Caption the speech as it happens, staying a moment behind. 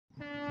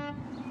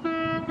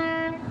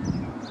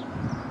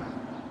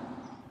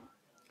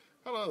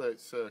Hello there,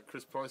 it's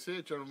Chris Price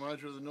here, General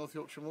Manager of the North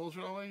Yorkshire Moors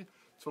Railway,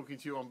 talking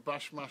to you on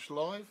Bash Mash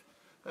Live.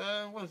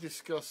 I want to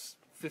discuss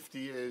 50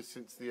 years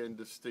since the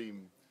end of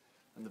steam.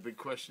 And the big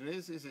question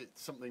is it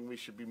something we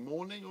should be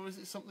mourning or is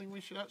it something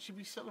we should actually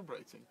be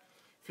celebrating?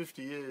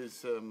 50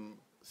 years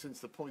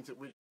since the point at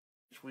which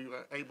we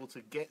were able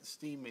to get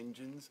steam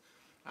engines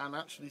and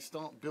actually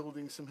start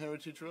building some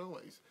heritage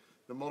railways.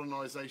 The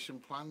modernisation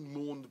plan,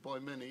 mourned by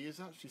many, is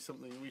actually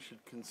something we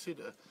should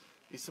consider.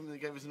 It's something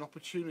that gave us an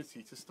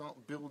opportunity to start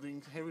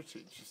building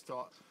heritage, to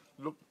start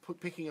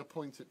picking a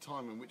point at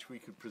time in which we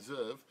could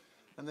preserve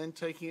and then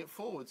taking it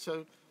forward.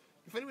 So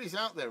if anybody's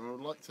out there and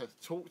would like to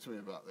talk to me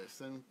about this,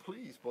 then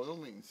please, by all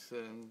means,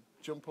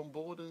 jump on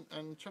board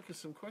and chuck us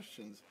some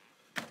questions.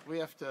 We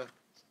have to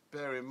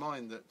bear in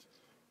mind that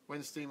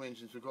when steam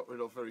engines were got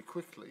rid of very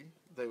quickly,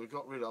 they were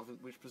got rid of,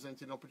 which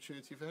presented an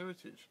opportunity for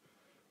heritage.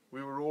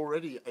 We were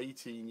already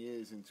 18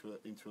 years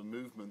into a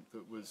movement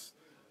that was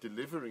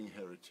delivering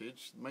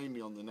heritage, mainly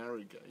on the narrow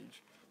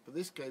gauge, but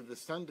this gave the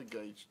standard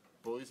gauge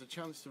boys a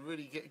chance to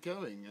really get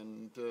going,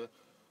 and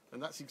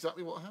that's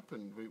exactly what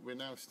happened. We're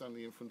now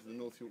standing in front of the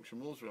North Yorkshire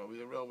Moors Railway,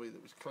 a railway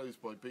that was closed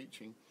by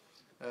beaching.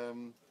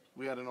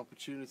 We had an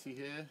opportunity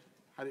here.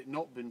 Had it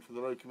not been for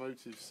the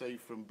locomotives saved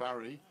from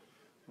Barry,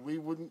 we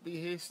wouldn't be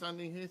here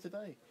standing here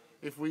today.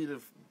 If we'd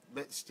have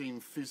let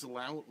steam fizzle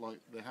out like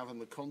they have on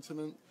the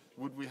continent,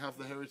 would we have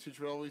the heritage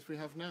railways we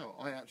have now?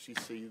 I actually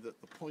see that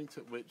the point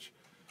at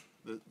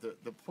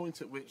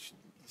which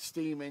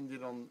steam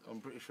ended on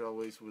British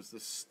Railways was the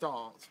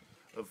start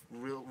of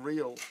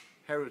real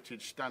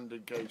heritage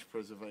standard gauge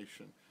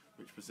preservation,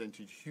 which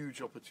presented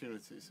huge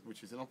opportunities,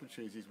 which is an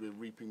opportunities we're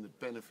reaping the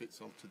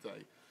benefits of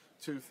today.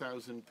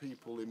 2,000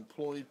 people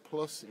employed,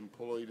 plus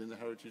employed in the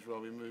heritage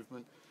railway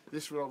movement.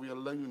 This railway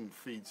alone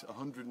feeds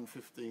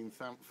 115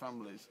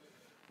 families.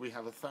 We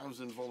have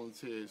 1,000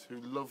 volunteers who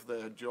love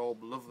their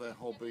job, love their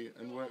hobby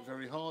and work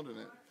very hard in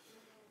it.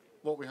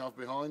 What we have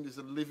behind is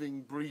a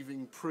living,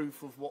 breathing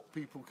proof of what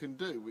people can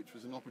do, which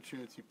was an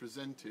opportunity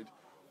presented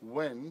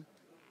when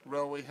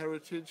railway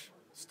heritage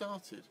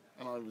started.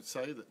 And I would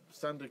say that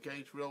standard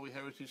gauge railway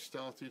heritage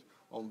started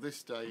on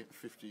this day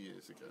 50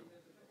 years ago.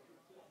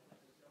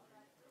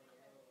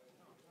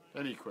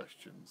 Any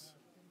questions?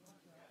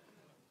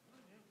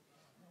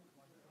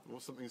 Well,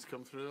 something's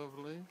come through, I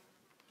believe.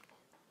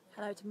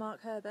 Hello to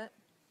Mark Herbert.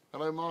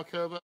 Hello, Mark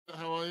Herbert.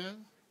 How are you?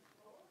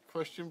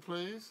 Question,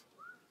 please.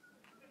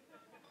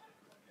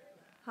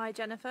 Hi,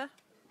 Jennifer.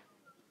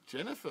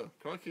 Jennifer,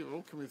 crikey, we're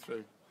all coming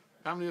through.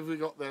 How many have we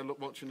got there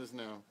watching us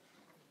now?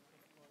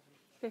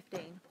 15.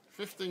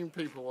 15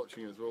 people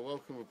watching us. Well,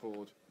 welcome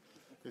aboard.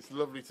 It's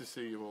lovely to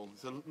see you all.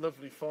 It's a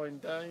lovely, fine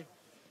day.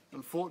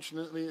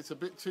 Unfortunately, it's a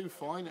bit too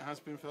fine. It has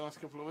been for the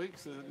last couple of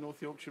weeks. The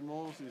North Yorkshire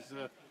Moors is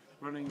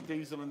running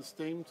diesel and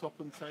steam,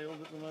 top and tail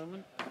at the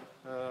moment.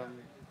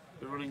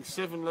 We're running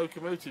 7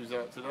 locomotives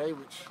out today,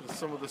 which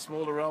some of the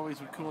smaller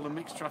railways would call a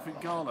mixed traffic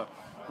gala.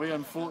 We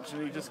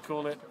unfortunately just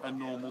call it a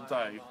normal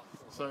day.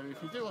 So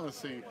if you do want to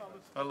see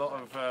a lot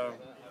of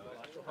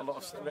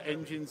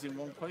engines in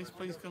one place,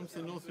 please come to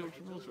the North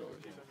Yorkshire Moors Railway.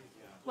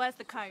 Where's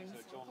the cones?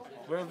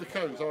 Where are the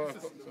cones? Oh, I've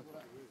got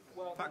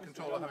Fat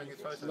controller having his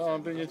photos. No,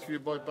 I'm being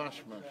interviewed by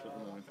Bash Mash at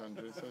the moment,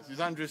 Andrew. So this is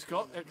Andrew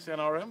Scott,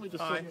 ex-NRM.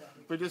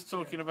 We're just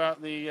talking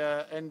about the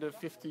end of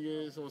 50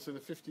 years, also the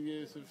 50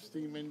 years of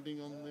steam ending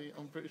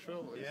on British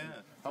Railways. Yeah.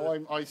 How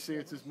I see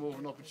it as more of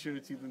an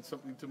opportunity than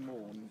something to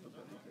mourn.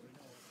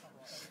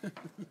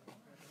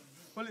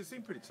 Well, it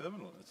seemed pretty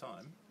terminal at the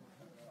time.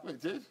 Well,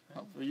 it did.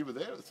 Well, you were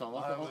there at the time.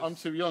 I'm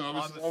too young.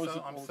 I'm so old.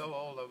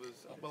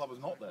 I was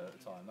not there at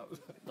the time.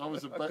 I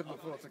was a I couldn't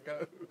afford to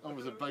go. I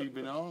was a babe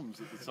in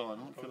arms at the time.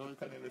 What could I do?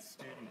 Penniless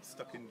student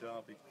stuck in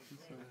Derby.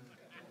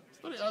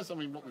 But it has. I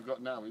mean, what we've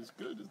got now is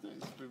good, isn't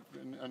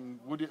it? And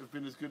would it have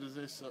been as good as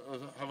this?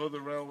 Have other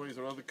railways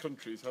or other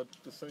countries had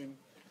the same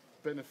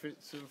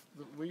benefits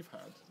that we've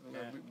had? Yeah.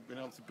 We've been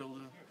able to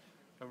build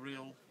a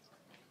real.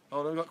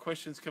 Oh, I've got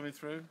questions coming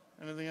through.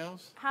 Anything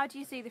else? How do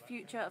you see the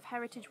future of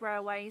heritage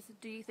railways?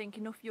 Do you think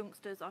enough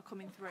youngsters are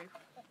coming through?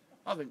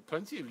 I think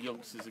plenty of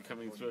youngsters are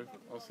coming through.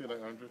 I'll see you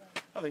later, Andrew.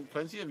 I think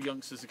plenty of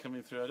youngsters are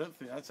coming through. I don't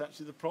think that's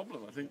actually the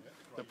problem. I think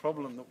the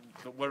problem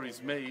that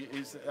worries me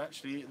is that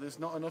actually there's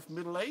not enough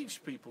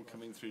middle-aged people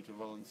coming through to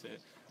volunteer.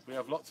 We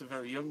have lots of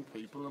very young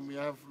people and we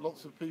have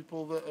lots of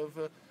people that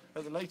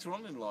have later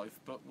on in life,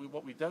 but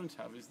what we don't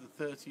have is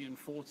the 30 and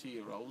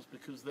 40-year-olds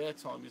because their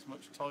time is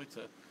much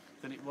tighter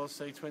than it was,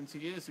 say, 20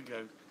 years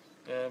ago.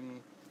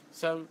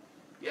 So,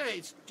 yeah,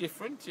 it's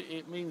different.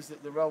 It means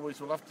that the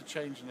railways will have to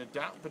change and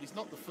adapt, but it's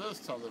not the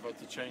first time they've had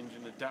to change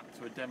and adapt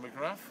to a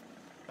demograph.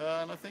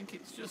 And I think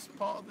it's just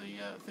part of the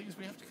things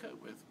we have to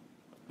cope with.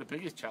 The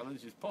biggest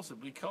challenge is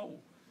possibly coal.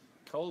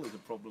 Coal is a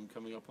problem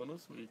coming up on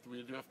us.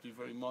 We do have to be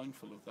very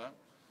mindful of that.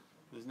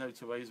 There's no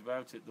two ways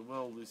about it. The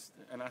world is,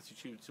 an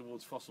attitude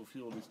towards fossil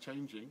fuel is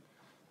changing,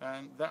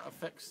 and that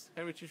affects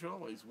heritage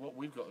railways. What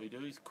we've got to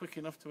do is quick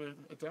enough to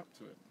adapt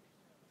to it.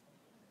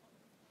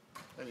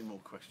 Any more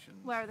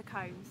questions? Where are the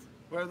cones?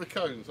 Where are the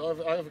cones?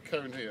 I have a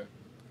cone here.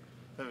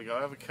 There we go.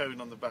 I have a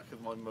cone on the back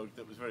of my mug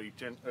that was very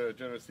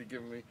generously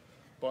given me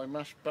by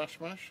Bash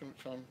Mash,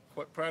 which I'm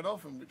quite proud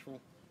of, and which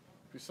will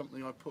be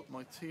something I put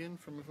my tea in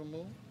from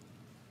evermore.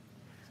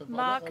 So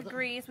Mark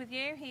agrees with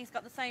you. He's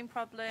got the same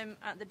problem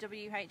at the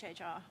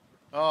WHHR.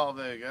 Oh,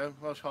 there you go.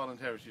 Welsh Highland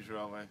Heritage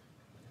Railway.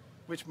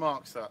 Which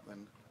Mark's that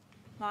then?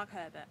 Mark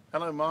Herbert.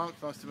 Hello Mark,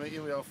 nice to meet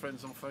you. We are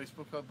friends on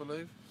Facebook, I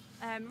believe.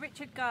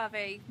 Richard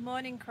Garvey,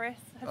 morning Chris,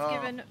 has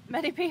given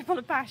many people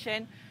a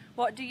passion.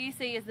 What do you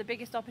see as the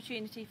biggest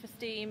opportunity for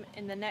steam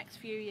in the next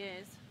few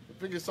years? The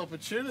biggest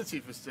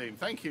opportunity for steam.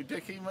 Thank you,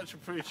 Dickie, much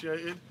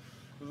appreciated.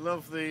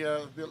 Love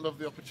the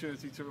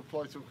opportunity to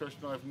reply to a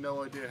question I have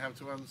no idea how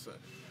to answer.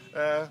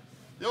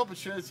 The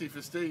opportunity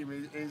for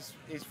steam is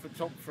for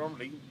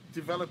predominantly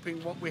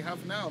developing what we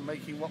have now,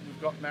 making what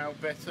we've got now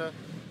better,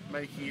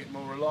 making it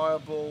more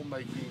reliable,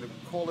 making the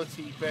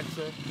quality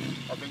better.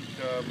 I think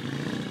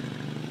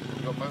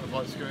we've got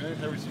motorbikes going in,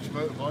 heritage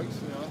motorbikes.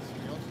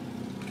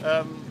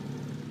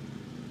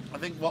 I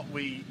think what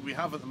we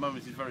have at the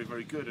moment is very,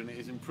 very good, and it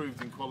has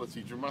improved in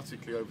quality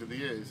dramatically over the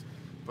years.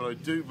 But I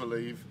do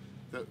believe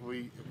that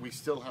we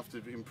still have to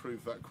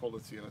improve that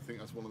quality, and I think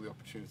that's one of the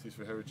opportunities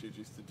for Heritage,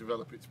 is to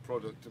develop its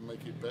product and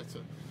make it better.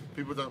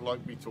 People don't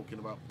like me talking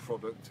about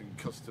product and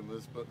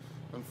customers, but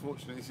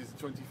unfortunately this is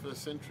the 21st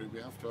century.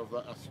 We have to have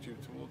that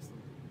attitude towards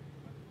them.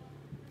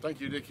 Thank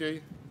you,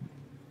 Dickie.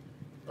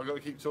 I've got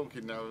to keep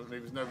talking now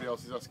because nobody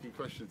else is asking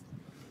questions.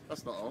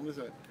 That's not on, is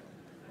it?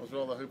 I was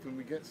rather hoping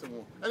we get some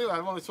more. Anyway, I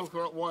want to talk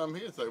about why I'm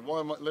here today, why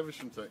I'm at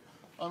Leversham today.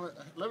 I'm at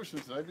Leversham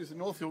today because the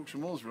North Yorkshire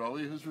Moors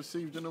Railway has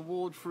received an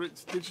award for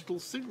its digital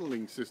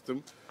signalling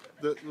system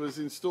that was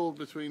installed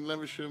between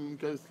Leversham,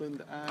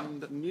 Goathland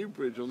and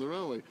Newbridge on the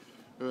railway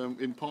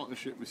in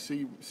partnership with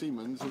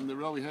Siemens, and the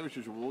Railway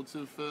Heritage Awards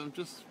have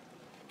just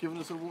given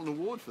us an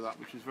award for that,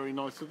 which is very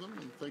nice of them,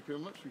 and thank you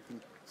very much. You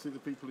can see the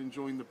people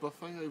enjoying the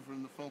buffet over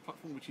in the far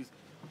platform, which is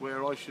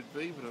where I should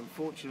be, but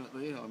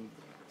unfortunately I'm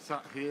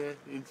sat here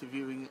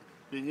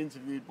being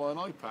interviewed by an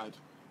iPad.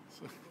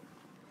 So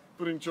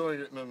but enjoying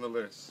it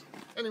nonetheless.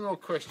 Any more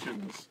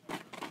questions?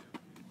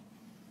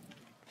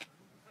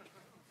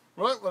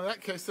 Right, well in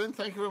that case then,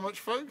 thank you very much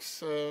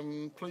folks.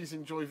 Please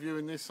enjoy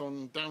viewing this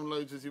on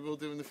downloads as you will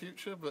do in the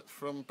future, but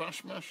from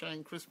Bash Mash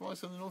and Chris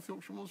Mice and the North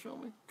Yorkshire Moors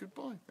Railway,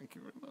 goodbye, thank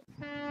you very much.